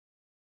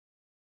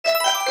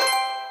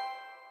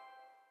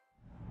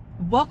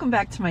Welcome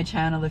back to my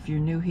channel if you're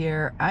new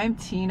here. I'm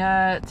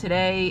Tina.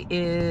 Today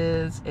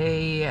is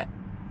a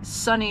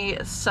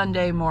sunny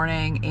Sunday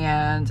morning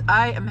and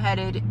I am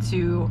headed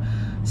to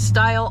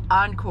Style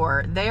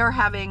Encore. They are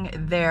having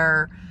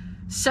their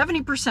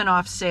 70%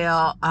 off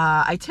sale.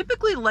 I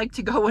typically like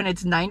to go when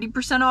it's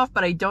 90% off,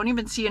 but I don't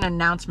even see an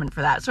announcement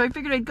for that. So I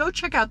figured I'd go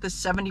check out this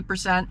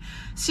 70%,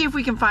 see if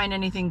we can find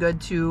anything good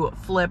to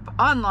flip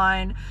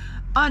online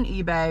on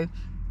eBay.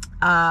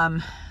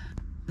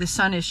 The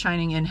sun is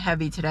shining in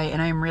heavy today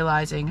and I am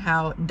realizing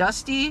how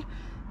dusty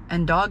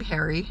and dog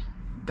hairy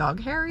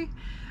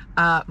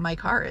my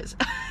car is.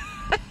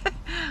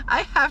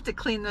 I have to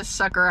clean this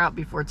sucker out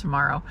before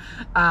tomorrow.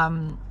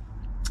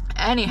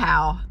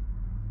 Anyhow,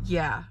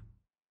 yeah.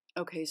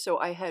 Okay, so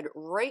I head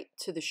right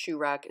to the shoe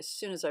rack as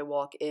soon as I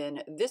walk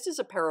in. This is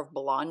a pair of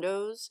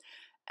Blondos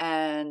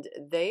and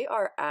they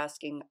are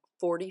asking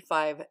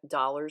 $45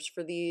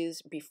 for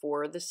these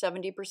before the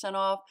 70%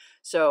 off.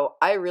 So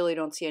I really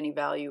don't see any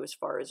value as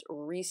far as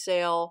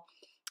resale.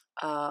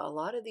 A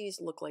lot of these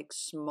look like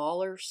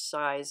smaller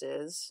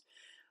sizes.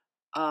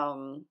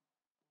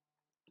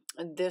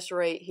 This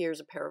right here is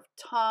a pair of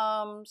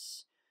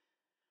Toms.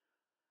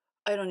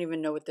 I don't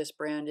even know what this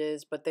brand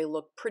is, but they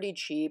look pretty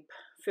cheap.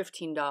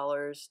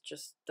 $15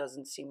 just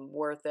doesn't seem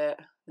worth it.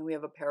 Then we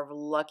have a pair of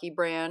Lucky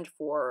brand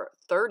for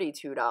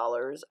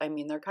 $32. I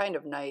mean, they're kind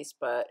of nice,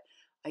 but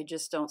I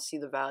just don't see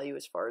the value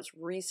as far as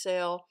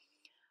resale.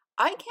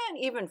 I can't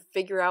even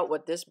figure out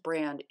what this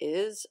brand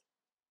is.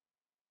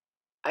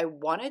 I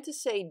wanted to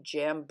say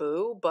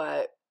Jambu,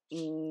 but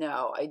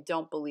no, I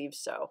don't believe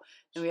so.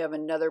 Then we have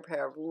another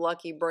pair of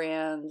Lucky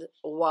brand.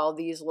 While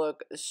these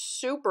look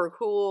super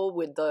cool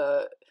with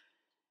the,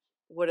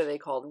 what are they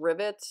called,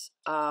 rivets,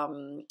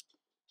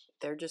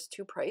 they're just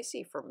too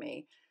pricey for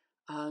me.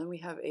 Then we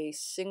have a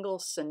single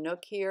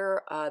Sanuk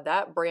here.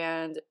 That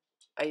brand,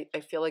 I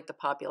feel like the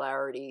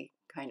popularity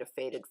kind of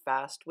faded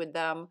fast with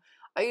them.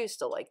 I used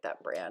to like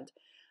that brand.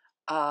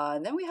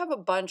 And then we have a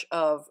bunch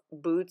of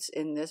boots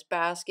in this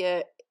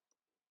basket.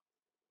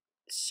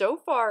 So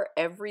far,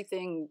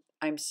 everything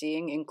I'm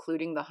seeing,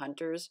 including the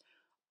Hunters,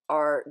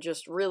 are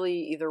just really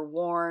either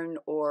worn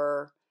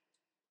or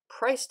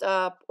priced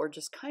up or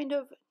just kind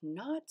of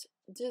not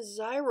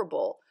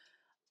desirable.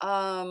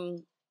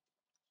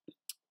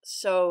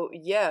 So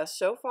yeah,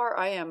 so far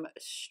I am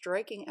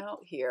striking out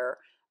here.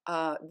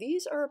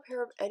 These are a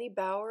pair of Eddie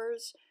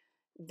Bauers.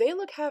 They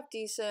look half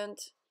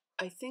decent.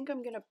 I think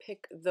I'm gonna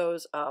pick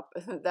those up.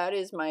 That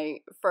is my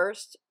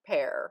first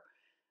pair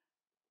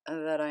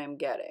that I am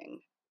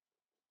getting.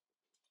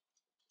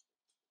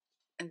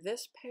 And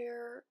this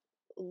pair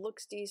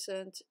looks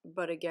decent,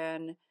 but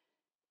again,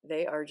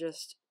 they are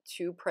just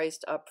too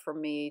priced up for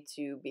me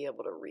to be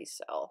able to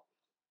resell.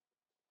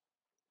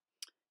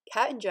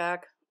 Cat and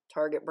Jack,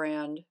 Target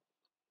brand.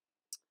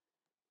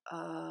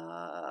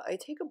 I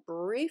take a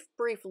brief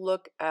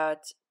look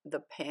at the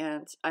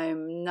pants.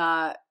 I'm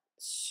not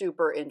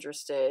super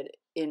interested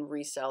in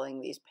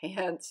reselling these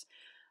pants.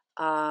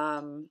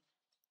 I've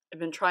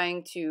been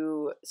trying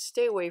to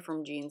stay away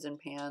from jeans and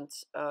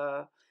pants.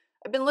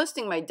 I've been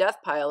listing my death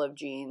pile of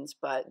jeans,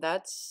 but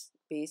that's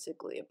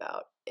basically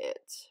about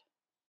it.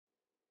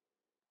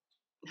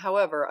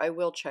 However, I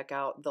will check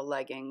out the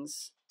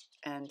leggings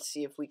and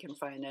see if we can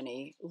find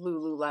any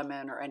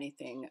Lululemon or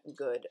anything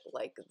good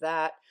like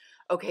that.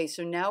 Okay,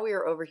 so now we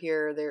are over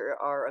here. There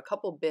are a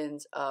couple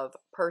bins of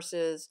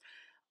purses,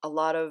 a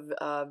lot of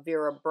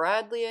Vera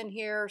Bradley in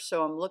here,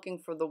 so I'm looking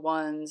for the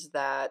ones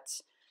that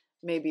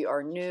maybe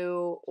are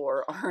new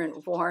or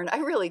aren't worn. I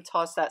really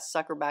tossed that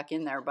sucker back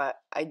in there, but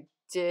I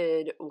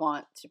did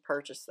want to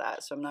purchase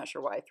that, so I'm not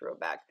sure why I threw it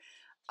back.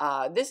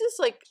 This is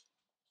like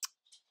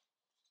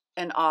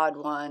an odd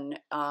one.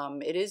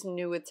 It is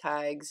new with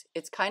tags.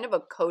 It's kind of a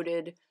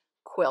coated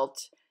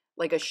quilt,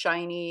 like a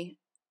shiny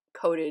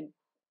coated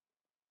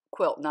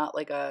quilt, not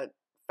like a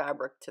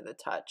fabric to the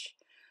touch.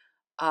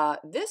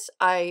 This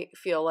I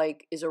feel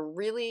like is a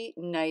really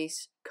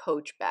nice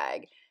Coach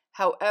bag.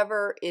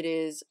 However, it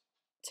is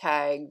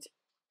tagged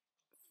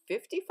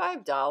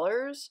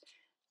 $55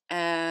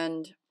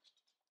 and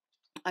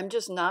I'm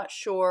just not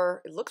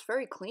sure. It looks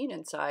very clean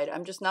inside.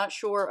 I'm just not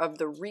sure of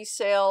the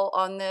resale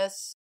on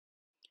this.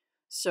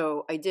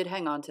 So I did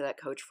hang on to that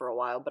Coach for a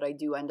while, but I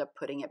do end up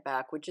putting it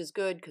back, which is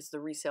good because the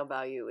resale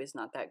value is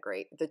not that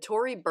great. The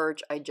Tory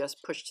Burch I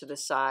just pushed to the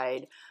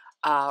side.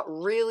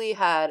 Really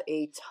had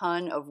a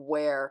ton of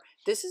wear.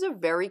 This is a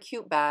very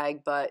cute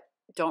bag, but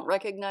don't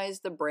recognize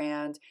the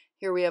brand.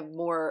 Here we have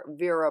more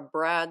Vera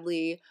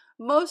Bradley.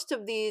 Most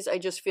of these I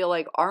just feel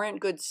like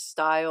aren't good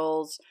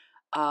styles,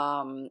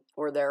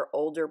 or they're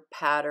older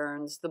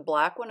patterns. The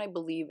black one I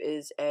believe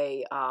is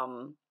a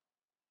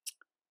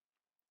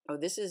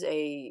this is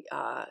a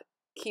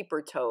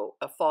keeper tote,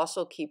 a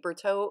fossil keeper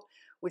tote,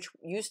 which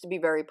used to be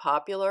very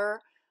popular.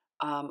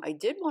 I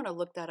did want to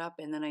look that up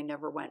and then I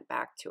never went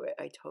back to it.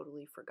 I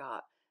totally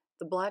forgot.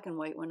 The black and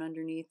white one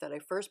underneath that I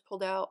first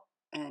pulled out,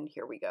 and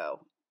here we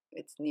go.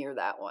 It's near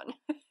that one.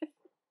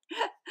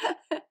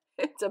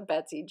 It's a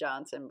Betsy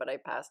Johnson, but I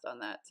passed on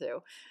that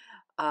too.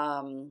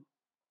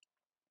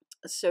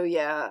 So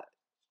yeah,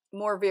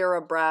 more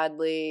Vera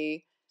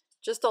Bradley,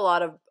 just a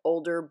lot of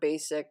older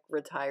basic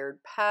retired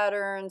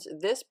patterns.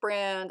 This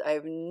brand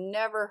I've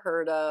never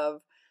heard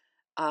of.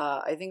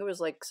 I think it was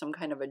like some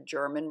kind of a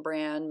German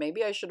brand.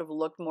 Maybe I should have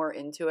looked more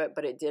into it,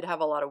 but it did have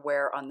a lot of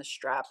wear on the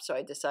strap, so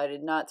I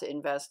decided not to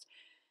invest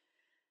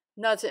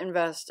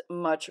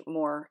much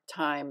more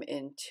time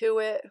into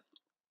it.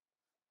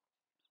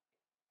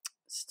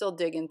 Still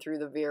digging through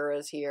the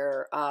Veras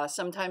here.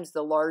 Sometimes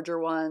the larger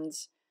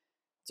ones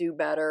do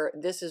better.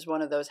 This is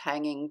one of those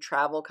hanging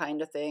travel kind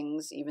of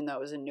things. Even though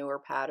it was a newer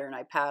pattern,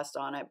 I passed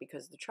on it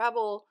because the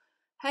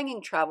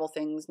hanging travel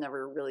things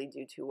never really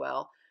do too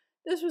well.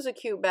 This was a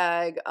cute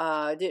bag.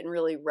 Didn't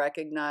really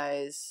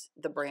recognize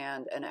the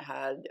brand, and it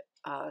had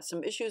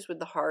some issues with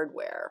the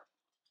hardware.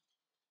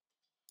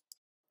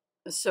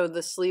 So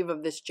the sleeve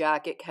of this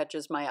jacket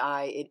catches my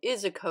eye. It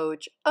is a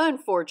Coach.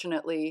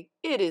 Unfortunately,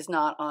 it is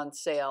not on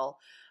sale.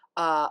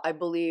 I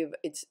believe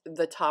it's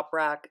the top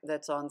rack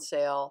that's on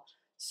sale.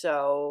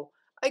 So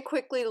I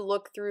quickly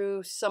look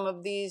through some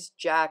of these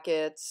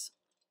jackets,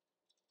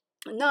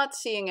 not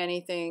seeing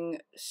anything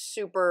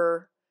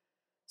super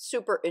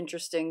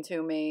interesting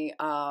to me.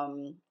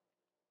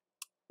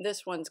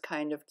 This one's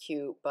kind of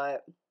cute,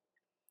 but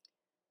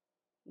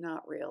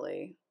not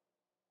really.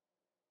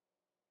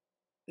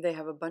 They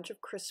have a bunch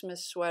of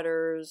Christmas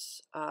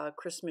sweaters,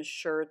 Christmas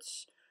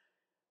shirts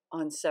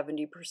on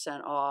 70%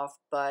 off,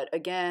 but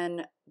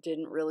again,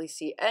 didn't really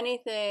see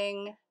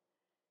anything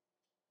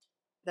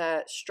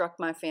that struck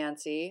my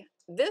fancy.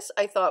 This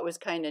I thought was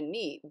kind of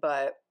neat,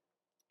 but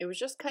it was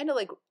just kind of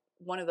like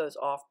one of those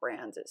off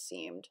brands, it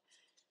seemed.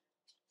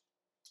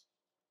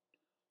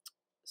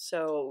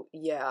 So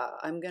yeah,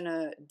 I'm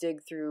gonna dig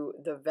through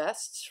the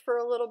vests for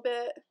a little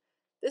bit.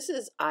 This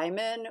is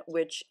Iman,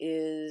 which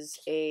is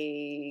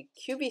a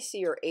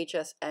QVC or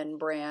HSN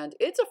brand.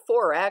 It's a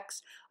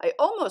 4X. I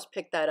almost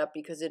picked that up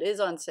because it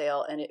is on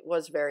sale and it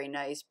was very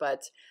nice,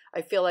 but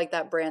I feel like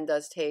that brand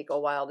does take a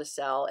while to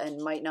sell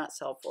and might not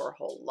sell for a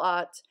whole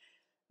lot.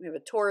 We have a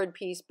Torrid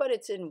piece, but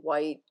it's in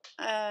white.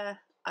 I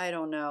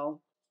don't know.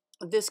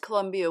 This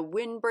Columbia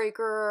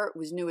windbreaker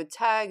was new with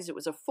tags. It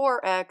was a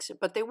 4X,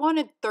 but they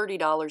wanted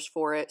 $30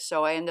 for it,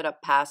 so I ended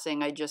up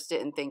passing. I just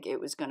didn't think it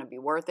was going to be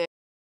worth it.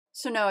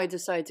 So now I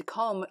decided to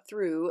comb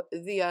through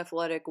the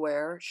athletic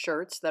wear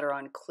shirts that are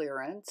on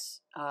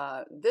clearance.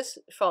 This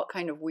felt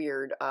kind of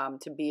weird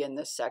to be in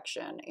this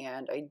section,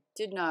 and I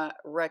did not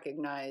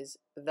recognize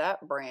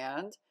that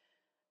brand.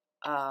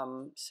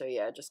 So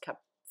yeah, just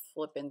kept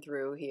flipping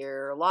through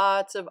here.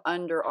 Lots of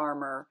Under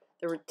Armour.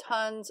 There were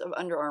tons of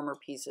Under Armour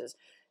pieces.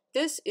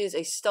 This is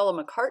a Stella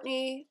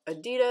McCartney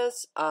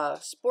Adidas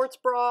sports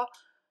bra.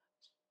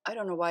 I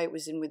don't know why it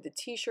was in with the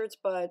t-shirts,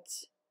 but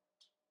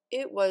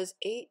it was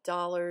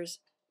 $8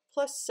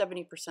 plus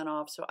 70%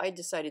 off, so I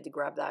decided to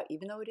grab that,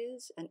 even though it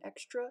is an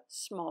extra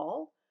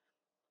small.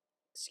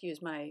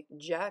 Excuse my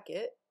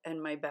jacket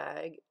and my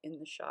bag in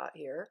the shot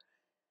here.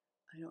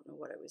 I don't know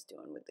what I was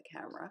doing with the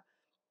camera.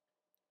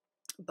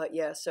 But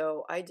yeah,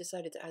 so I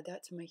decided to add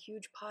that to my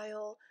huge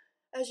pile.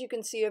 As you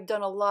can see, I've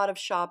done a lot of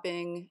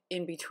shopping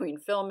in between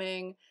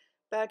filming.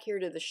 Back here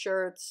to the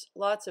shirts,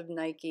 lots of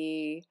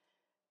Nike.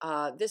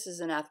 This is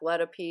an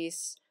Athleta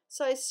piece.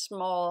 Size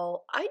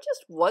small. I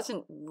just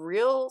wasn't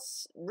real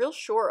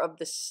sure of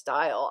the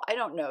style. I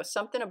don't know,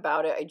 something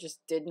about it I just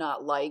did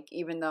not like,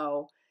 even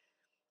though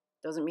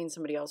doesn't mean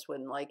somebody else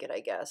wouldn't like it, I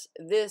guess.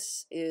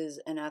 This is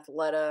an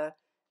Athleta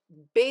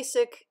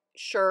basic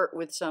shirt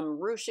with some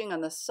ruching on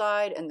the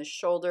side and the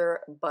shoulder,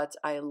 but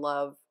I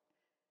love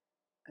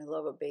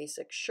a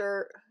basic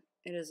shirt.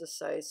 It is a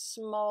size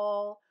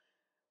small.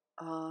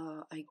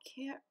 I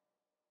can't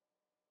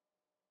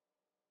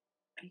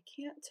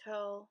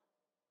tell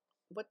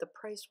what the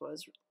price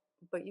was,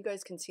 but you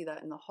guys can see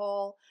that in the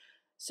haul.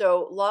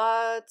 So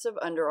lots of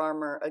Under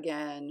Armour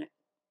again,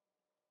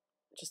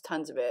 just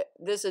tons of it.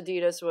 This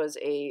Adidas was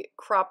a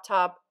crop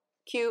top,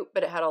 cute,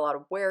 but it had a lot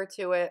of wear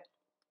to it.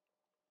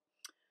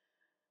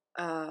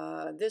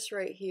 This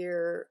right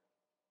here,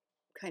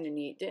 kind of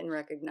neat. Didn't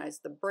recognize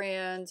the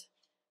brand.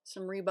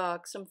 Some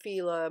Reebok, some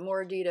Fila,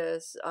 more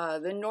Adidas.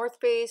 The North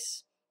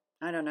Face,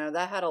 I don't know,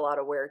 that had a lot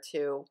of wear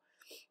too.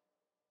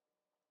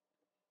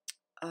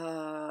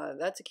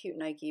 That's a cute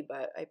Nike,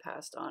 but I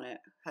passed on it.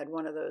 Had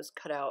one of those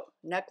cutout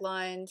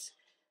necklines.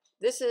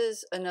 This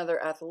is another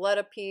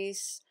Athleta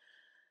piece.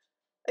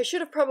 I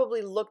should have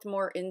probably looked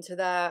more into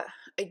that.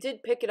 I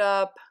did pick it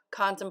up,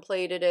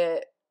 contemplated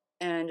it,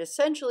 and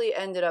essentially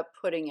ended up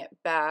putting it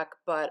back,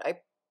 but I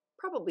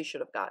probably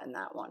should have gotten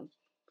that one.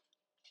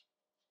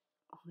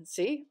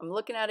 See, I'm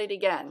looking at it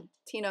again.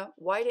 Tina,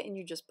 why didn't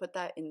you just put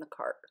that in the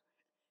cart?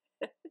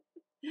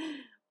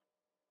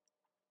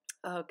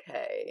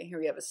 Okay, here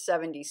we have a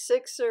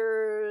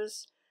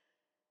 76ers.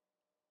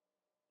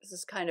 This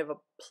is kind of a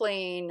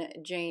plain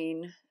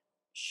Jane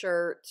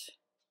shirt.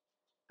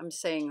 I'm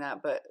saying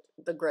that, but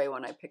the gray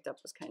one I picked up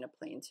was kind of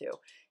plain too.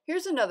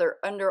 Here's another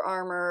Under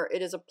Armour.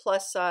 It is a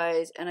plus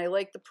size, and I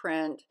like the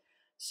print,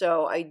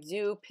 so I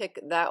do pick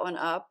that one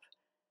up.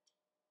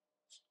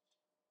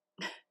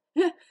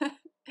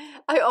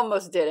 I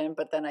almost didn't,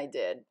 but then I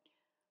did.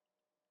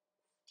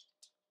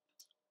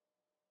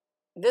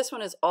 This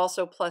one is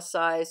also plus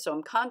size, so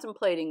I'm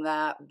contemplating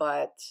that,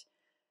 but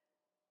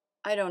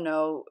I don't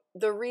know.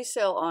 The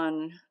resale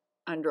on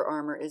Under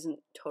Armour isn't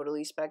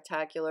totally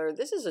spectacular.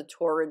 This is a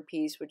Torrid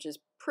piece, which is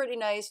pretty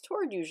nice.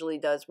 Torrid usually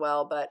does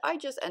well, but I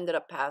just ended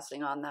up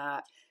passing on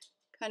that.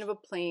 Kind of a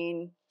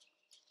plain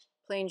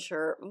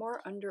shirt.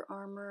 More Under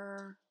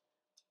Armour.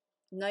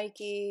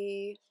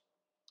 Nike.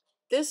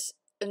 This,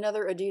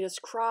 another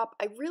Adidas crop.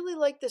 I really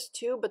like this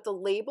too, but the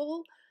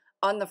label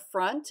on the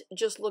front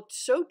just looked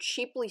so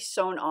cheaply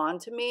sewn on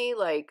to me.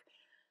 Like,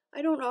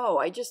 I don't know.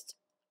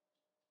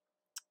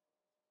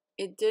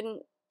 It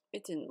didn't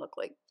look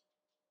like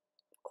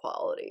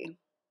quality.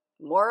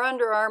 More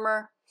Under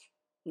Armour.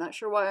 Not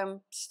sure why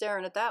I'm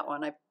staring at that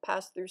one. I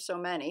passed through so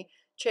many.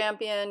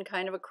 Champion,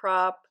 kind of a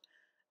crop.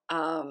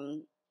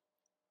 Champion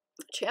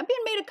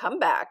made a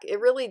comeback. It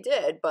really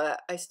did,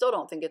 but I still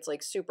don't think it's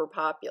like super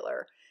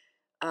popular.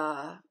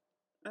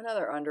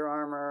 Another Under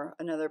Armour,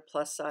 another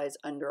plus size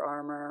Under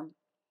Armour.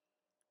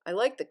 I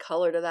like the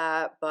color to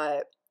that,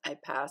 but I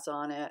pass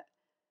on it.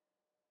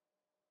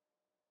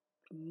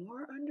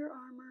 More Under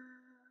Armour.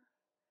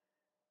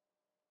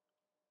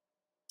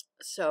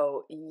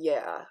 So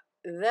yeah,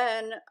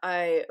 then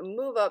I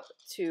move up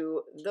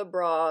to the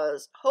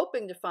bras,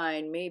 hoping to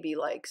find maybe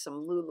like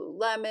some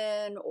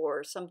Lululemon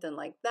or something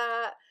like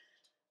that,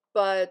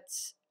 but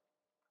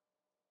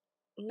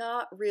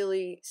not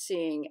really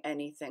seeing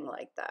anything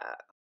like that.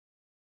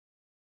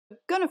 I'm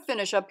gonna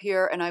finish up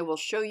here and I will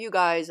show you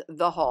guys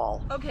the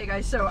haul. Okay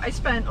guys, so I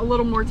spent a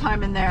little more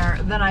time in there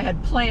than I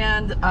had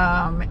planned.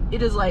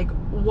 It is like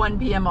 1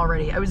 p.m.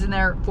 already. I was in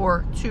there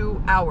for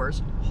 2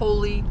 hours.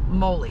 Holy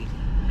moly.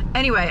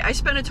 Anyway, I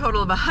spent a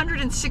total of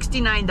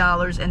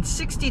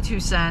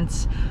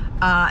 $169.62,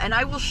 and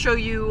I will show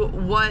you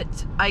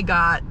what I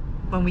got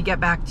when we get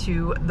back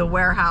to the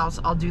warehouse.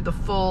 I'll do the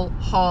full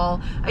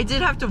haul. I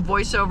did have to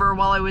voice over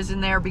while I was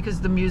in there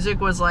because the music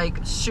was like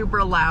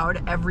super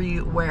loud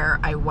everywhere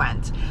I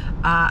went.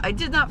 I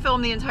did not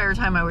film the entire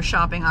time I was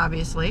shopping,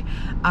 obviously,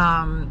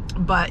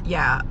 but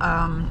yeah,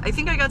 I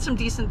think I got some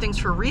decent things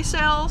for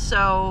resale,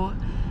 so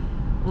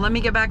let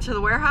me get back to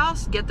the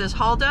warehouse, get this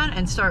haul done,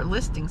 and start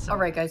listing some. All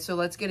right, guys, so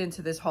let's get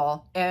into this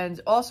haul. And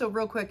also,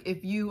 real quick,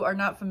 if you are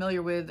not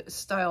familiar with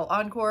Style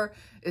Encore,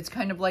 it's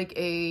kind of like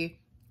a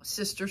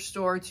sister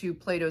store to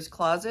Plato's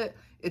Closet.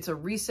 It's a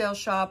resale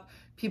shop.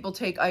 People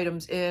take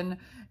items in,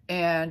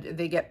 and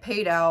they get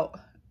paid out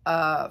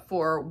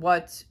for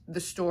what the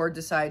store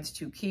decides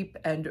to keep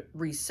and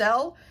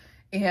resell.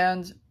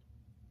 And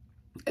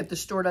if the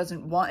store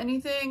doesn't want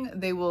anything,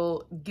 they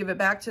will give it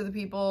back to the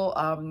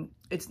people.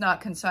 It's not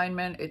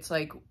consignment. It's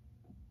like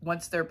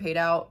once they're paid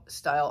out,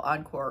 Style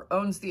Encore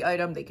owns the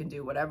item. They can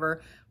do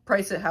whatever,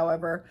 price it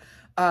however.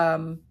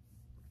 I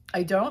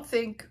don't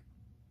think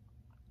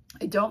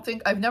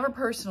I've never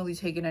personally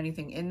taken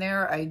anything in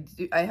there.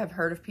 I have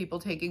heard of people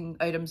taking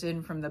items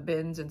in from the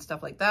bins and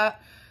stuff like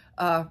that.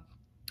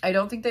 I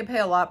don't think they pay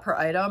a lot per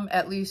item,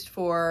 at least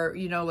for,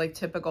 you know, like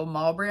typical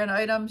mall brand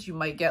items. You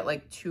might get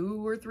like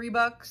 $2 or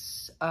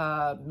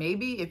 $3,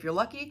 maybe if you're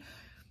lucky.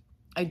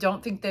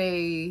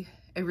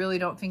 I really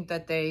don't think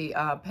that they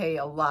pay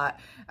a lot.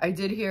 I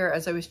did hear,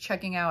 as I was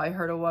checking out, I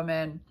heard a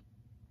woman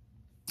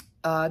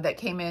that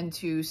came in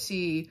to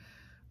see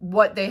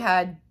what they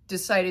had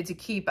decided to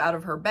keep out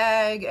of her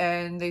bag,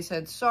 and they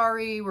said,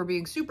 sorry, we're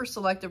being super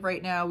selective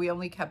right now. We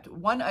only kept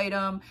one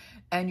item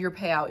and your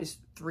payout is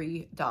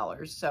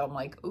 $3. So I'm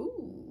like,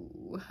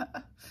 ooh,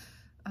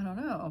 I don't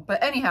know.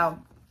 But anyhow,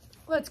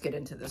 let's get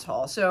into this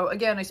haul. So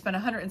again, I spent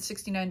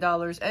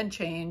 $169 and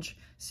change,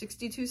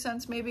 62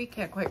 cents maybe,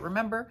 can't quite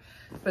remember,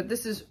 but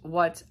this is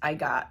what I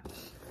got.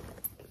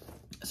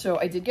 So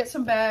I did get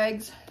some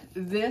bags.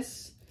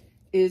 This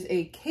is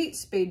a Kate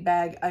Spade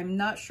bag. I'm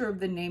not sure of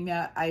the name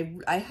yet. I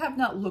have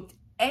not looked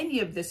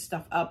any of this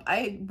stuff up.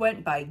 I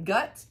went by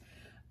gut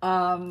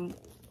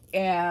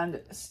and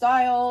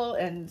style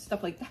and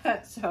stuff like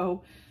that.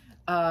 So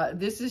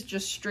this is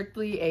just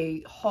strictly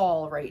a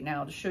haul right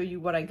now to show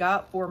you what I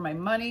got for my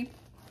money.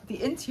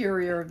 The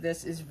interior of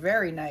this is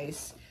very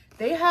nice.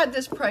 They had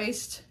this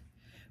priced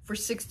for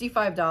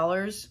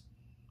 $65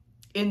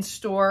 in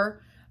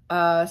store.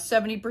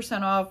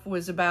 70% off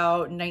was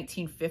about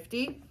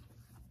 $19.50.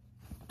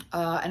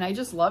 And I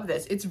just love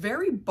this. It's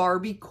very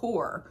Barbie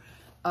core.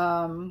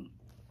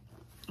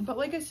 But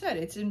like I said,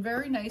 it's in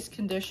very nice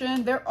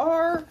condition. There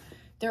are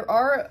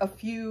a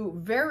few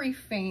very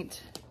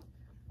faint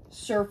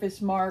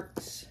surface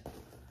marks,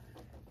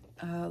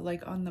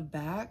 like on the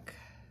back.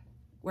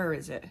 Where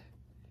is it?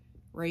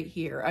 Right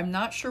here. I'm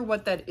not sure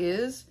what that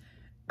is.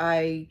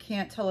 I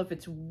can't tell if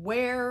it's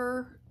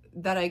wear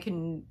that I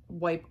can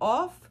wipe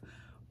off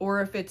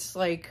or if it's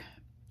like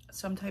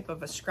some type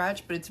of a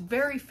scratch, but it's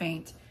very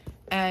faint.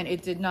 And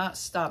it did not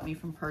stop me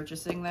from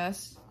purchasing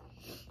this.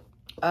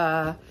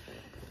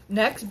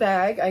 Next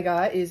bag I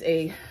got is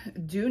a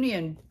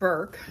Dooney &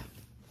 Bourke.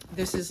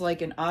 This is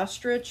like an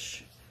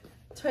ostrich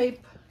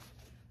type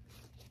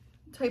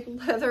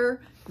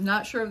leather.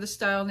 Not sure of the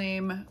style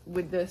name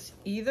with this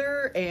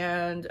either.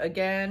 And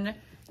again,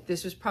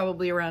 this was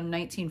probably around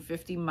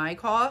 $19.50 my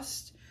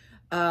cost.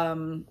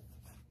 And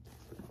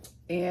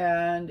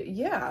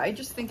yeah, I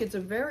just think it's a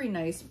very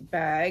nice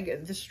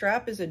bag. The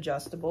strap is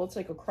adjustable. It's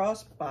like a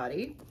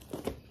crossbody.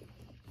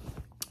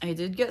 I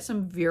did get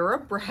some Vera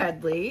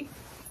Bradley.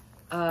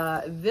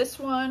 This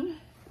one,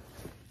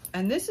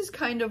 and this is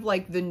kind of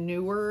like the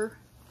newer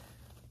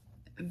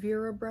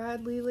Vera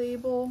Bradley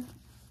label.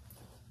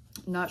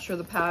 Not sure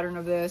the pattern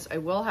of this. I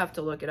will have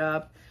to look it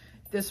up.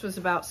 This was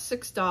about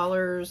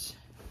 $6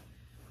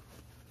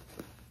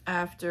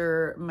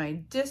 after my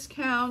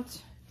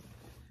discount.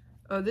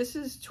 Oh, this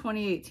is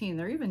 2018.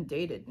 They're even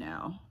dated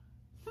now.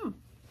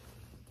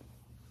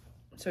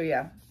 So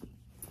yeah.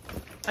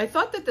 I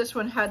thought that this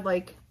one had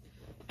like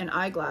an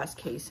eyeglass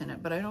case in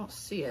it, but I don't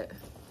see it.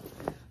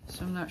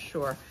 So I'm not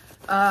sure.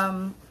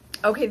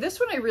 Okay, this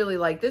one I really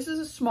like. This is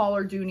a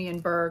smaller Dooney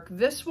and Burke.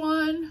 This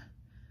one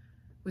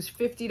was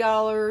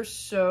 $50,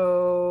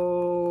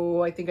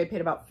 so I think I paid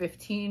about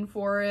 $15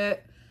 for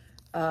it.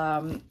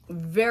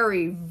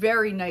 Very,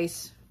 very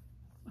nice.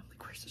 Oh,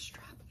 where's the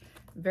strap?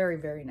 Very,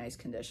 very nice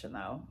condition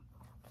though.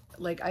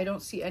 Like, I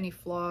don't see any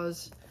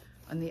flaws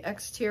on the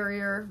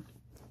exterior.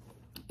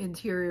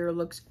 Interior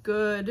looks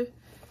good,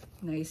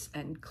 nice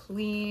and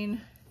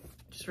clean.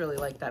 Just really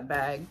like that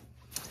bag.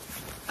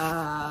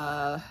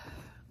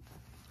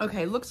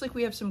 Okay, looks like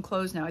we have some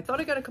clothes now. I thought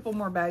I got a couple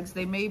more bags.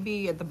 They may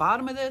be at the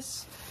bottom of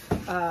this.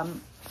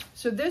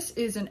 So this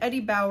is an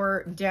Eddie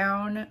Bauer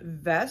down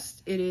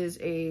vest. It is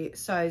a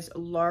size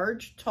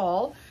large,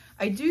 tall.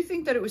 I do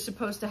think that it was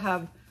supposed to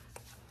have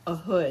a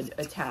hood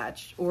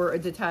attached, or a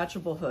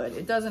detachable hood.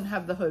 It doesn't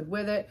have the hood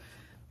with it.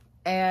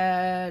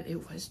 And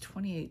it was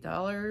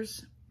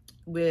 $28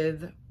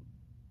 with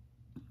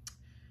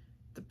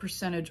the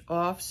percentage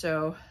off.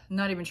 So I'm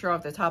not even sure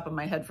off the top of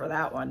my head for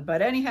that one.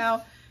 But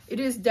anyhow, it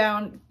is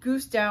down,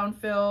 goose down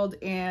filled,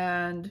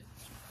 and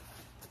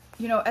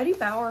you know, Eddie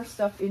Bauer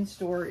stuff in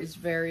store is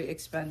very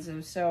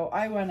expensive. So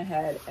I went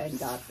ahead and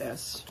got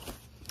this.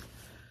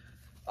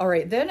 All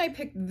right, then I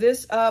picked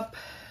this up.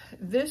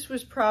 This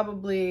was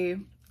probably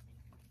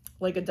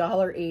like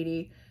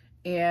 $1.80.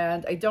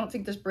 And I don't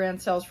think this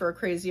brand sells for a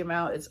crazy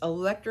amount. It's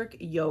Electric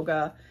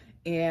Yoga,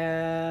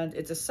 and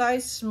it's a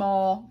size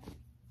small,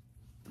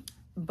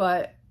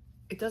 but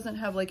it doesn't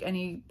have like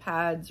any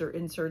pads or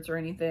inserts or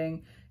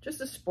anything. Just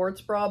a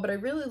sports bra, but I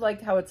really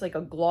liked how it's like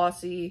a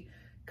glossy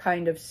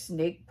kind of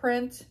snake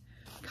print,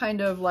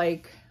 kind of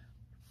like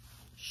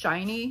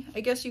shiny, I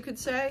guess you could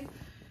say.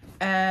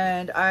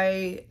 And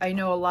I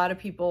know a lot of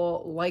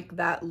people like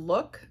that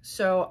look,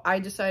 so I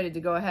decided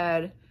to go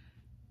ahead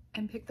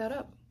and pick that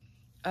up.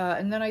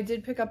 And then I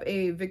did pick up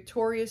a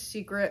Victoria's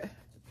Secret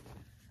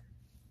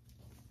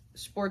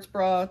sports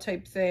bra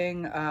type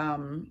thing.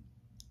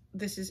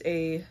 This is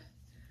a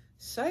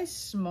size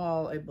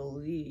small, I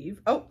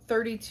believe. Oh,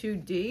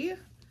 32D.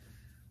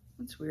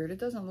 That's weird. It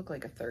doesn't look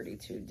like a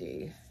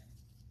 32D.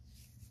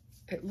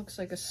 It looks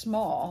like a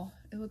small.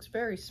 It looks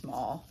very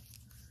small.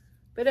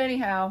 But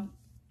anyhow,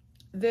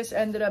 this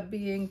ended up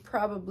being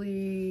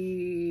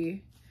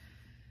probably...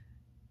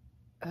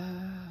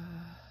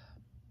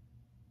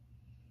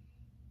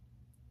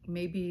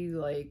 maybe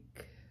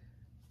like,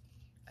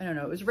 I don't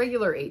know, it was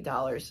regular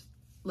 $8.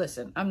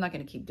 Listen, I'm not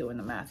going to keep doing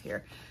the math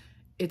here.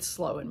 It's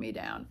slowing me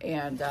down.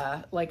 And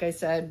like I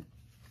said,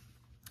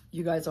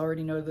 you guys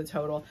already know the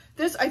total.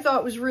 This I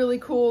thought was really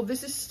cool.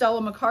 This is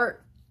Stella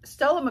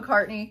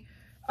McCartney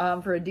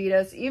for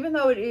Adidas. Even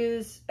though it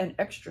is an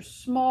extra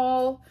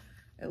small,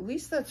 at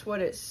least that's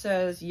what it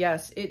says.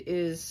 Yes, it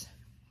is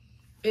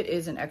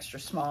an extra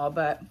small,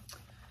 but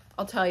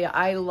I'll tell you,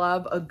 I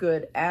love a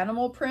good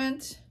animal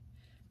print.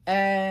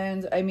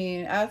 And I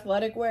mean,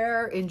 athletic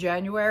wear in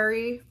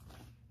January,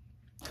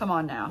 come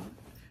on now.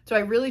 So I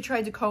really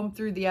tried to comb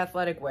through the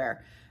athletic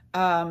wear.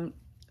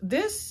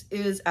 This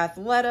is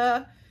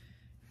Athleta.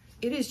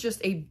 It is just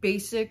a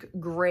basic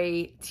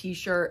gray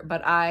t-shirt,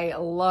 but I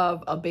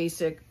love a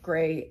basic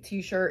gray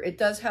t-shirt. It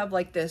does have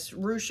like this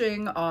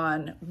ruching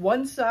on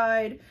one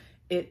side.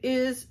 It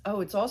is,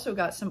 oh, it's also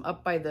got some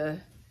up by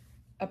the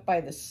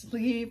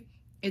sleeve.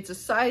 It's a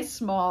size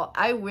small.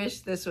 I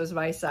wish this was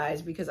my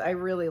size because I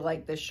really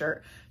like this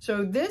shirt.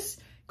 So this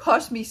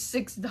cost me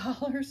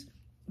 $6,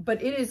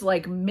 but it is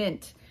like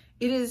mint.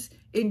 It is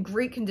in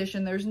great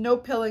condition. There's no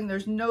pilling.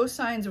 There's no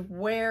signs of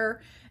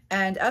wear.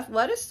 And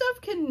Athleta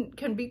stuff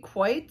can be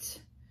quite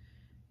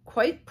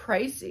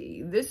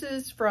pricey. This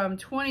is from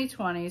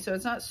 2020, so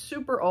it's not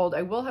super old.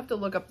 I will have to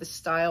look up the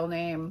style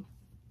name.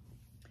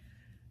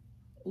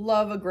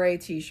 Love a gray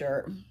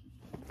t-shirt.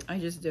 I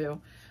just do.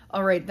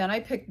 All right, then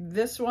I picked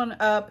this one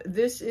up.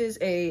 This is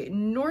a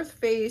North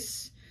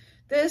Face.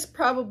 This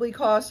probably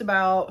cost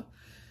about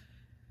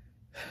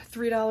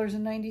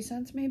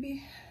 $3.90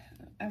 maybe,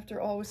 after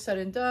all was said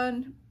and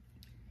done.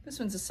 This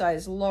one's a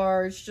size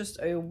large, just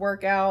a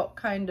workout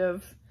kind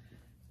of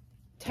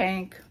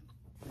tank.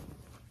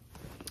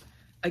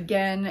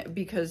 Again,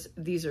 because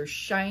these are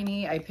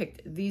shiny, I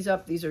picked these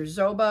up. These are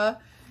Zoba,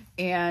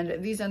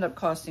 and these end up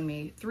costing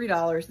me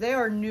 $3. They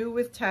are new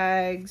with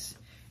tags,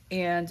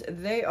 and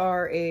they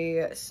are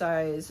a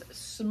size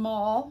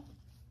small.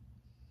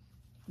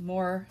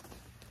 More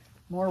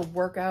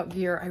workout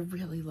gear. I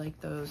really like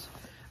those.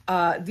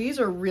 These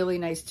are really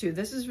nice too.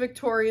 This is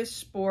Victoria's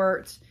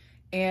Sport,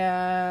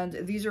 and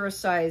these are a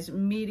size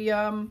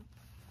medium.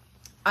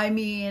 I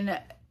mean,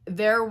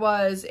 there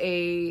was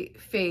a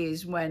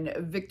phase when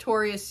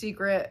Victoria's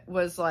Secret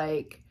was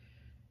like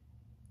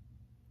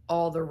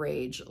all the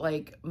rage.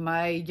 Like,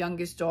 my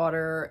youngest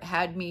daughter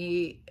had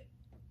me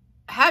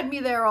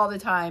there all the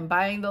time,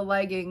 buying the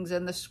leggings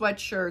and the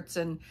sweatshirts,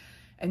 and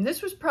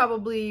this was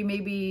probably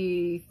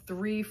maybe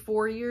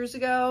 3-4 years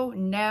ago.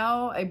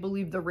 Now I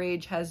believe the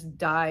rage has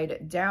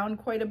died down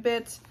quite a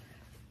bit,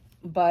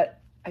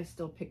 but I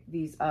still picked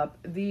these up.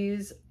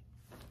 These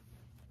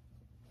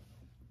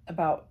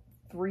about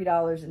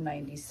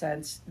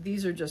 $3.90.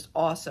 These are just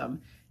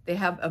awesome. They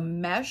have a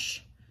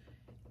mesh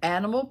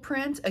animal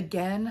print.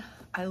 Again,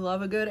 I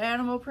love a good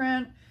animal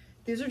print.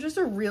 These are just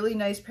a really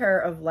nice pair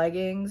of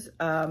leggings.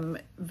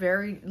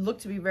 Look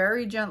to be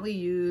very gently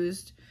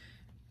used.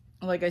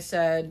 Like I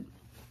said,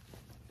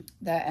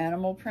 that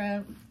animal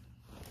print,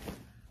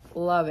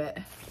 love it.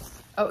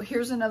 Oh,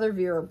 here's another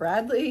Vera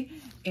Bradley.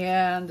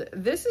 And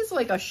this is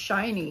like a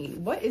shiny.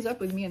 What is up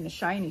with me and the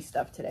shiny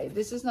stuff today?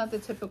 This is not the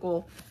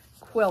typical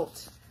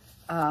quilt,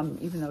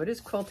 even though it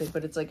is quilted,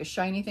 but it's like a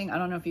shiny thing. I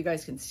don't know if you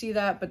guys can see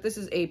that, but this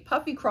is a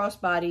puffy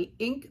crossbody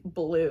ink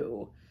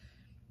blue.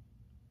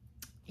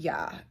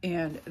 Yeah,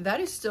 and that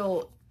is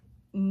still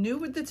new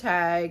with the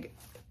tag.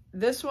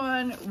 This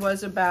one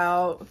was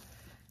about,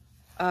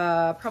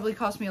 probably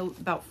cost me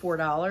about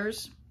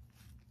 $4.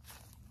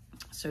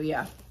 So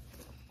yeah,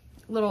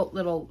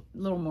 little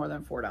more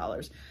than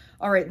 $4.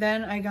 All right,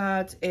 then I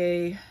got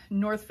a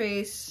North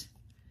Face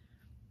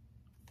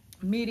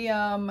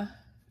medium,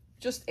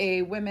 just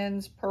a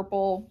women's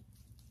purple,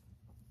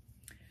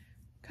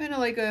 kind of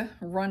like a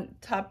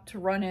top to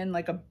run in,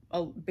 like a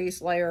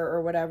base layer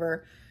or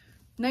whatever.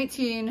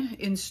 19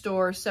 in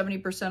store,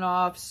 70%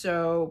 off,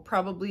 so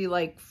probably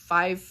like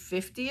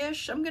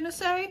 $5.50-ish, I'm gonna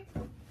say.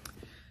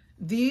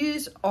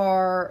 These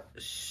are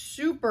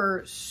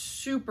super,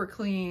 super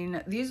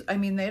clean. These, I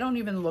mean, they don't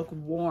even look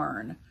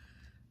worn.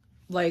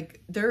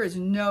 Like, there is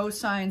no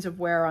signs of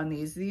wear on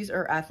these. These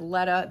are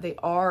Athleta. They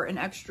are an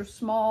extra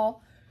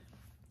small.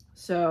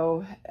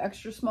 So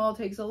extra small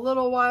takes a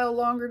little while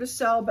longer to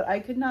sell, but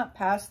I could not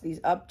pass these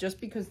up just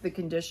because the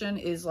condition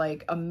is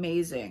like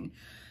amazing.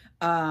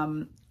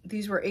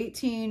 These were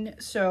 18,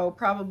 so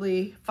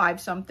probably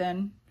 5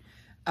 something.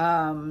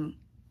 I'll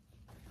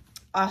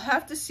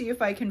have to see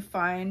if I can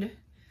find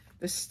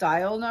the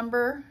style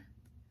number,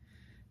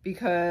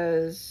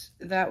 because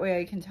that way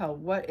I can tell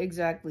what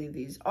exactly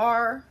these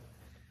are.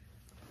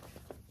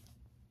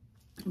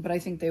 But I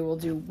think they will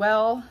do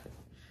well.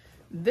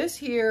 This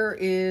here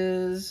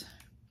is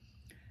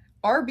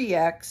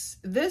RBX.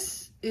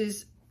 This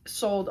is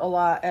sold a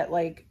lot at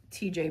like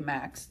TJ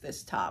Maxx,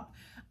 this top.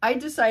 I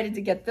decided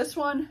to get this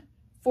one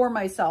for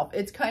myself.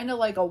 It's kind of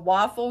like a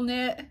waffle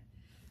knit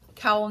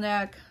cowl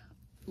neck.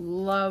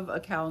 Love a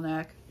cowl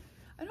neck.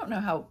 I don't know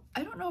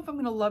if I'm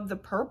gonna love the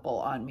purple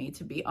on me,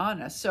 to be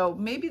honest. So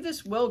maybe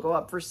this will go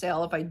up for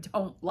sale if I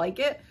don't like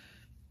it.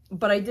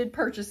 But I did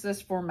purchase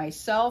this for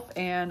myself,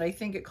 and I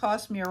think it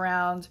cost me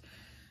around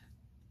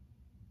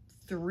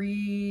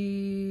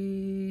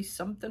 $3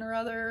 something or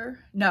other.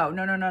 No,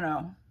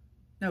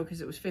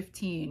 because it was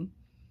 15.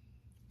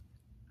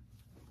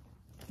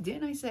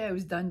 Didn't I say I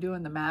was done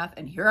doing the math?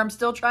 And here I'm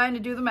still trying to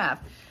do the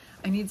math.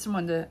 I need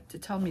someone to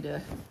tell me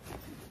to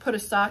put a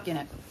sock in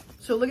it.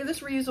 So look at this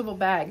reusable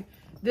bag.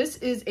 This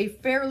is a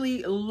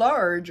fairly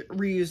large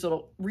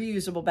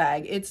reusable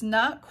bag. It's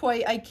not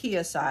quite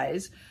IKEA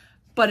size,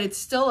 but it's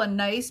still a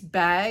nice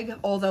bag,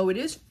 although it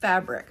is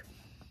fabric.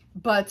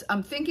 But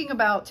I'm thinking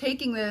about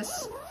taking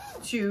this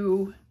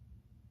to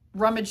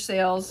rummage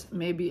sales,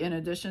 maybe in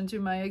addition to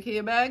my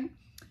IKEA bag.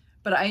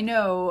 But I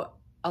know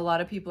a lot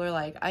of people are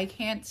like, I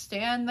can't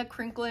stand the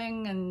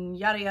crinkling and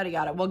yada, yada,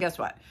 yada. Well, guess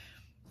what?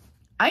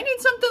 I need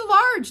something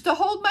large to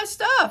hold my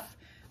stuff.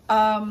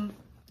 And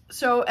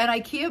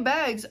IKEA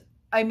bags,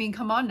 I mean,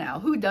 come on now.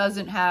 Who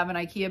doesn't have an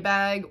IKEA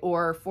bag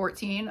or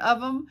 14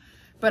 of them?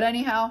 But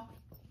anyhow,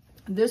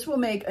 this will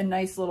make a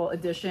nice little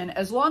addition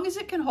as long as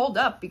it can hold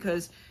up,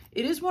 because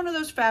it is one of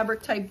those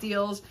fabric type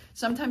deals.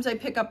 Sometimes I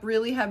pick up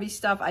really heavy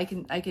stuff. I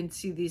can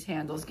see these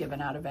handles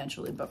giving out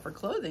eventually, but for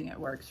clothing, it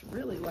works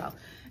really well.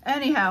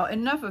 Anyhow,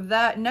 enough of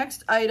that.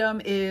 Next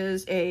item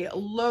is a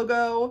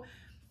logo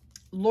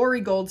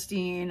Lori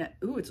Goldstein.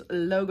 Ooh, it's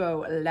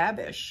logo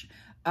lavish.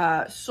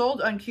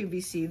 Sold on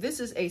QVC. This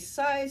is a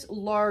size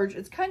large.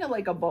 It's kind of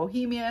like a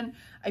bohemian.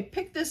 I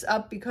picked this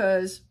up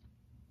because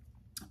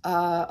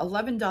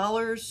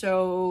 $11,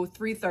 so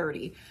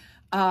 $3.30.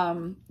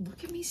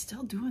 Look at me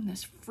still doing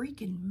this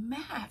freaking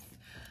math.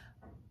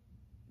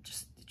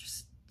 Just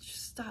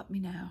stop me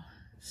now.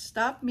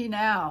 Stop me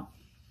now.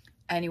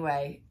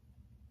 Anyway,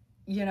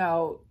 you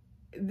know,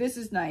 this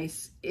is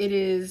nice. It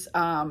is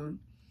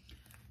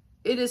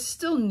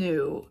still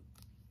new.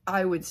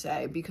 I would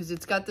say, because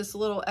it's got this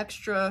little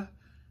extra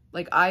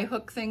like eye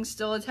hook thing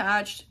still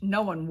attached.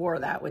 No one wore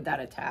that with that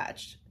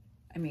attached.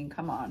 I mean,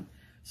 come on.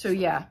 So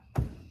yeah,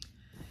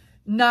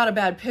 not a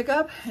bad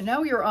pickup. And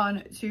now we are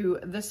on to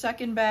the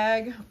second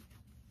bag.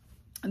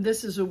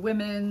 This is a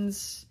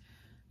women's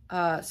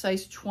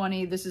size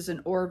 20. This is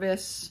an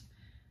Orbis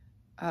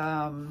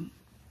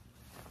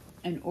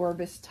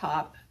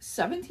top.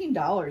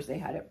 $17 they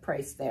had it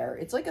priced there.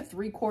 It's like a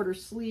 3/4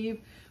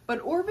 sleeve, but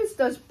Orbis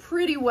does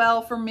pretty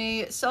well for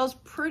me. It sells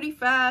pretty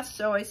fast,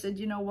 so I said,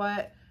 you know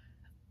what,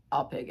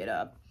 I'll pick it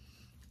up.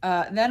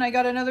 Then I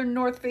got another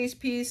North Face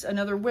piece,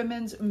 another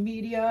women's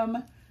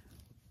medium,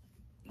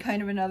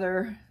 kind of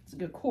another, it's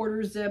like a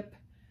quarter zip.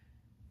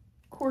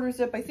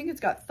 I think it's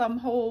got thumb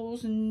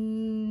holes.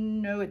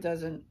 No, it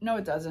doesn't. No,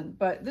 it doesn't.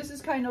 But this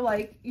is kind of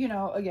like, you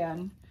know,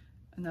 again,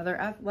 another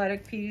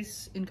athletic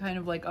piece in kind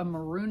of like a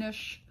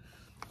maroonish.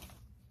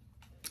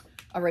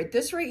 All right,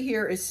 this right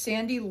here is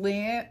Sandy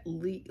Liang,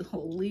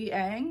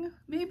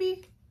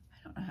 maybe?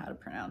 I don't know how to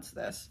pronounce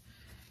this.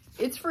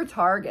 It's for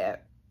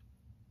Target.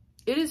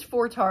 It is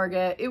for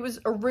Target. It was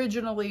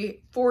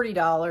originally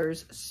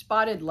 $40,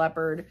 spotted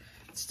leopard.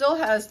 It still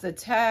has the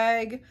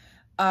tag.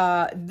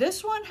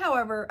 This one,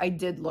 however, I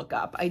did look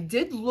up. I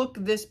did look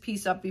this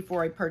piece up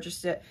before I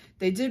purchased it.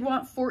 They did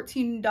want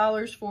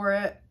 $14 for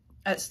it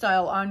at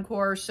Style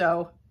Encore,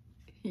 so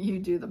you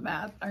do the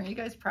math. Aren't you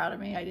guys proud of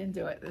me? I didn't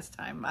do it this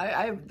time.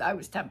 I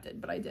was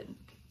tempted, but I didn't.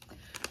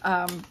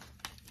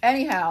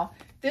 Anyhow,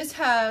 this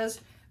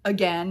has,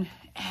 again,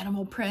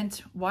 animal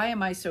print. Why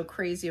am I so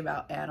crazy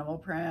about animal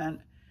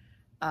print?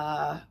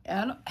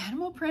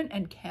 Animal print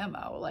and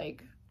camo,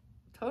 like,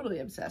 totally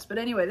obsessed. But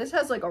anyway, this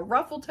has like a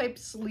ruffle type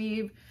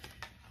sleeve.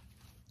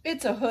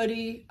 It's a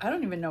hoodie. I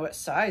don't even know what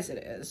size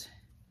it is.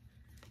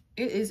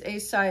 It is a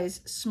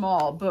size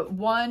small, but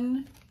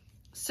one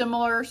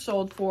similar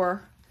sold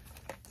for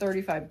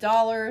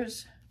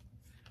 $35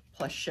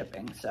 plus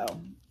shipping. So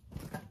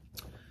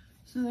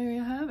there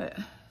you have it.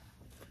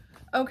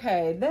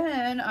 Okay,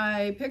 then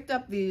I picked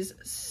up these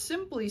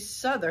Simply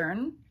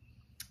Southern,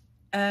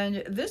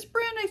 and this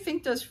brand I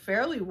think does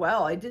fairly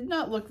well. I did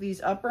not look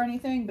these up or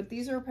anything, but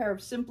these are a pair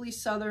of Simply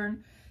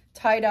Southern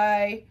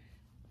tie-dye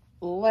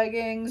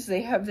leggings.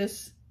 They have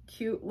this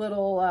cute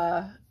little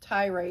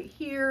tie right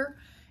here,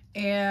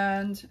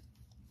 and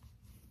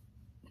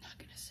I'm not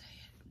gonna say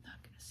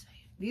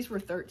it. These were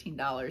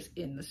 $13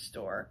 in the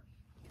store.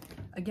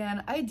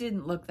 Again, I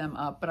didn't look them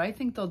up, but I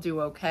think they'll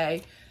do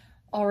okay.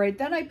 All right,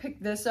 then I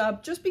picked this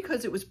up just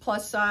because it was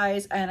plus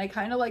size and I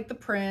kind of like the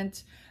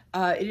print.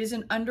 It is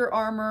an Under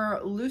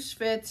Armour loose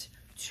fit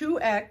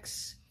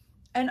 2X.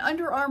 And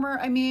Under Armour,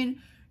 I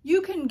mean,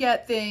 you can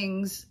get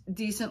things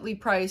decently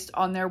priced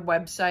on their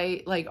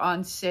website, like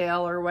on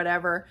sale or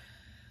whatever.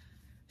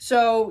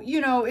 So,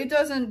 you know, it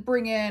doesn't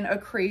bring in a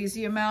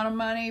crazy amount of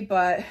money,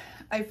 but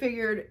I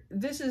figured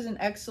this is in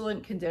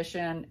excellent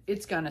condition.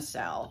 It's gonna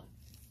sell.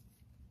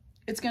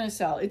 It's gonna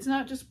sell. It's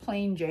not just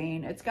plain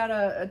Jane. It's got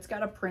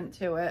a print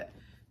to it.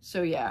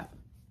 So yeah.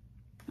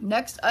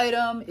 Next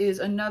item is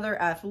another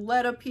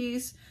Athleta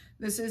piece.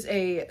 This is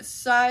a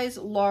size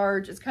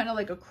large. It's kind of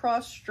like a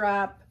cross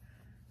strap.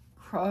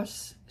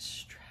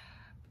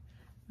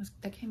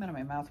 That came out of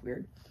my mouth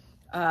weird.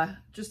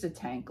 Just a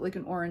tank, like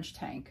an orange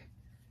tank.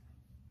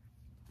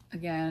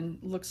 Again,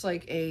 looks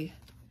like a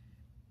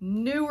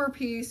newer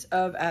piece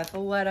of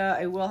Athleta.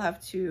 I will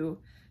have to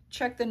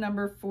check the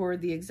number for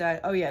the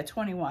exact, oh yeah,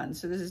 21.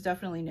 So this is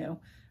definitely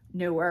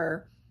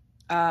newer.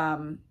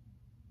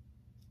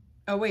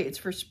 Oh wait, it's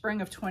for spring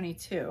of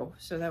 22.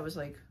 So that was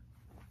like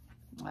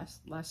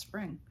last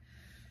spring.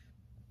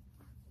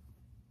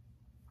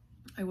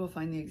 I will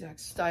find the exact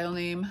style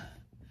name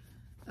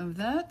of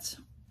that.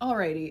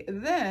 Alrighty,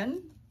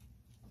 then,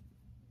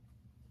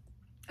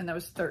 and that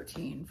was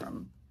 13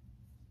 from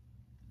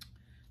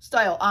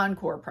Style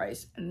Encore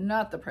price,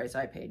 not the price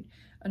I paid.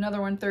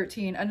 Another one,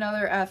 13,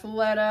 another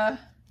Athleta.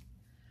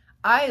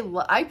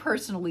 I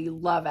personally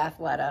love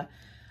Athleta.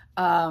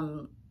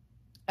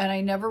 And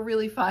I never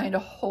really find a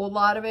whole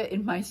lot of it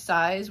in my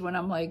size when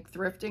I'm like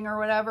thrifting or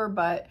whatever,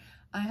 but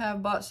I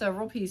have bought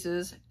several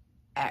pieces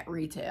at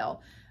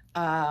retail.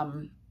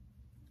 And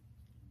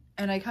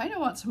I kind of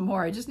want some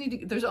more. I just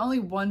need to, there's only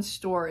one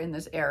store in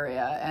this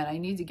area and I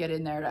need to get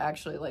in there to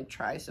actually like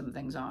try some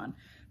things on.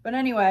 But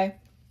anyway,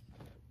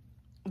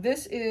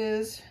 this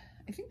is,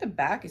 I think the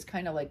back is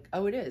kind of like,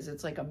 oh, it is.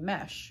 It's like a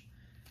mesh.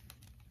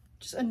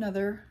 Just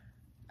another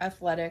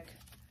athletic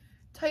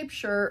type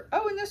shirt.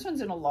 Oh, and this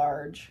one's in a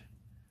large.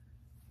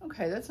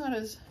 Okay, that's not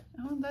as,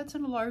 oh, that's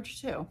in a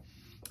large too.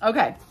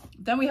 Okay,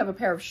 then we have a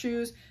pair of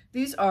shoes.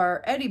 These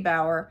are Eddie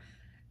Bauer.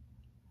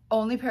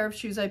 Only pair of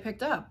shoes I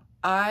picked up.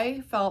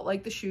 I felt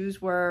like the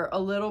shoes were a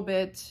little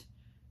bit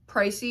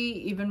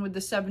pricey, even with the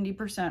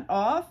 70%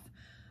 off.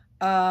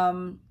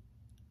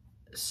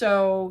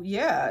 So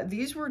yeah,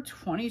 these were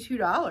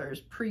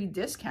 $22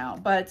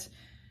 pre-discount, but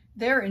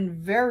they're in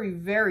very,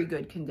 very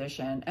good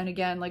condition. And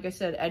again, like I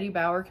said, Eddie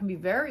Bauer can be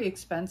very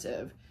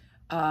expensive.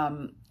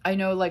 I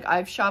know like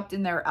I've shopped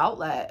in their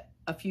outlet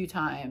a few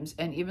times,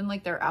 and even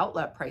like their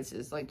outlet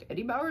prices, like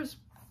Eddie Bauer's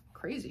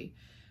crazy.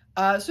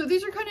 So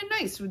these are kind of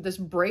nice with this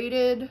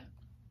braided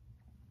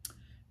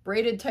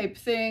type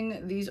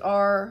thing. These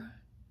are,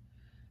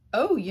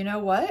 oh, you know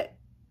what?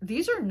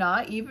 These are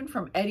not even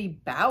from Eddie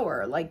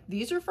Bauer. Like,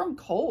 these are from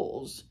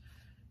Kohl's.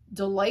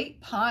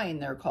 Delight Pine,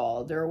 they're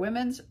called. They're a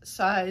women's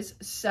size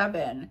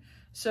 7.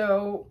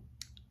 So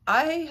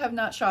I have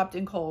not shopped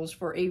in Kohl's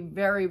for a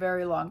very,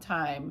 very long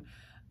time.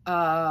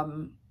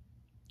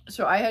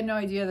 So I had no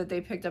idea that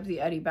they picked up the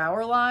Eddie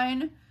Bauer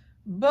line,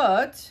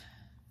 but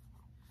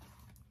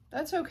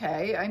that's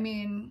okay. I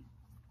mean,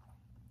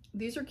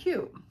 these are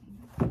cute.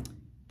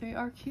 They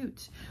are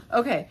cute.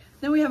 Okay,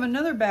 then we have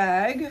another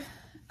bag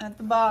at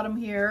the bottom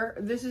here.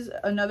 This is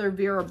another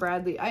Vera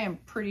Bradley. I am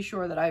pretty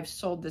sure that I've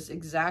sold this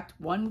exact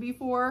one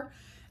before,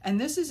 and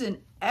this is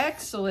in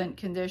excellent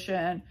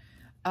condition.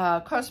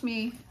 Cost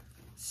me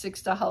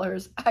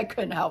 $6. I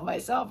couldn't help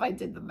myself. I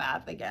did the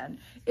math again.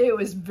 It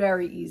was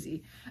very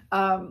easy.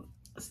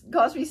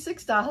 Cost me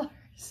 $6.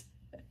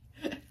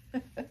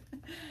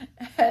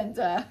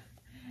 And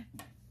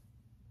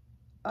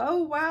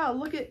oh wow,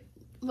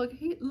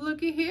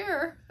 looky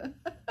here.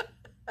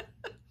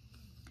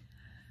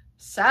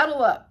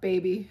 Saddle up,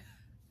 baby.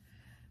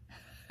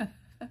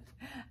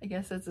 I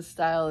guess that's the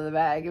style of the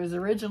bag. It was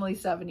originally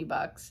 70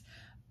 bucks.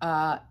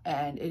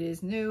 And it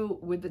is new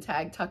with the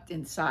tag tucked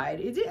inside.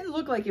 It didn't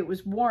look like it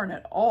was worn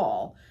at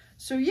all.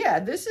 So yeah,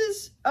 this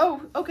is,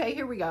 oh, okay,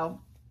 here we go.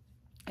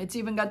 It's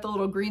even got the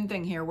little green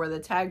thing here where the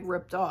tag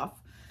ripped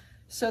off.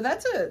 So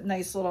that's a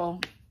nice little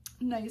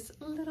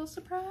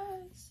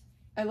surprise.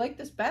 I like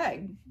this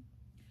bag.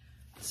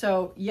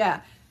 So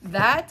yeah,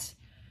 that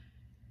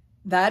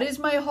is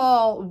my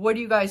haul. What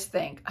do you guys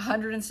think?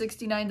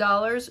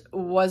 $169.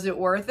 Was it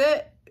worth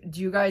it?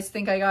 Do you guys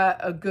think I got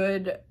a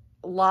good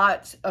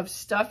lot of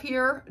stuff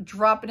here?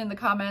 Drop it in the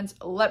comments.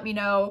 Let me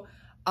know.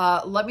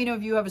 Let me know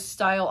if you have a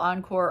style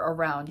encore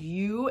around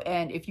you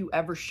and if you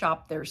ever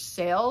shop their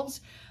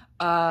sales.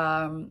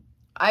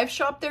 I've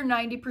shopped their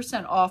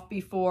 90% off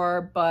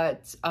before,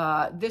 but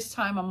this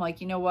time I'm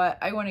like, you know what?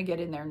 I want to get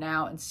in there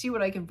now and see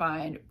what I can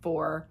find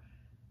for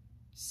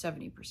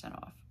 70%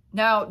 off.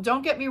 Now,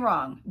 don't get me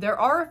wrong. There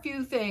are a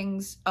few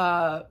things,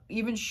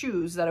 even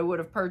shoes, that I would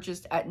have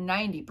purchased at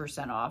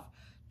 90% off,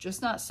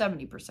 just not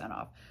 70%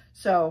 off.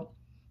 So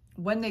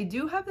when they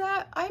do have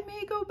that, I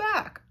may go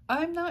back.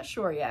 I'm not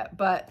sure yet.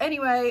 But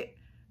anyway,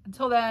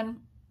 until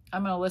then,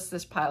 I'm going to list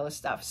this pile of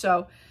stuff.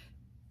 So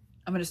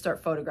I'm going to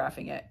start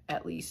photographing it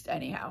at least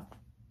anyhow.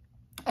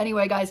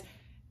 Anyway, guys,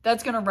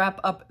 that's going to wrap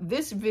up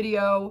this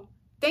video.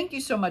 Thank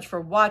you so much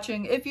for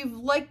watching. If you've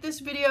liked this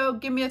video,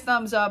 give me a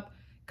thumbs up,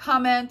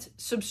 comment,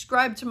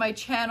 subscribe to my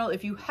channel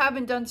if you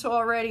haven't done so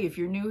already. If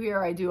you're new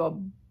here, I do a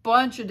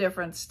bunch of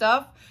different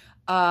stuff.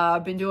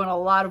 I've been doing a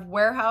lot of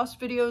warehouse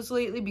videos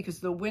lately because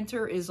the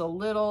winter is a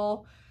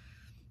little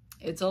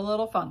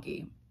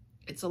funky.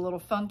 It's a little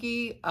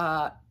funky.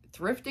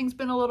 Thrifting's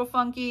been a little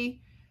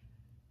funky.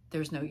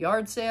 There's no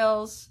yard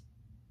sales.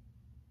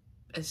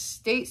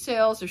 Estate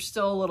sales are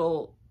still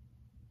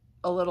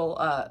a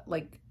little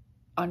like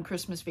on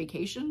Christmas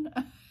vacation,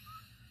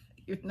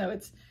 even though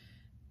it's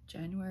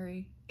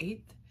January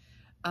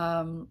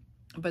 8th.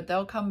 But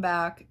they'll come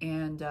back,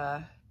 and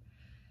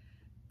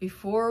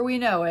before we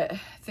know it,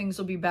 things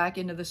will be back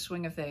into the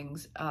swing of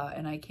things,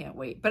 and I can't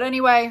wait. But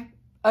anyway,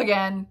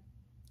 again,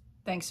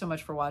 thanks so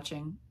much for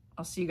watching.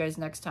 I'll see you guys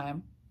next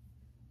time.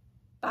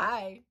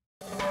 Bye.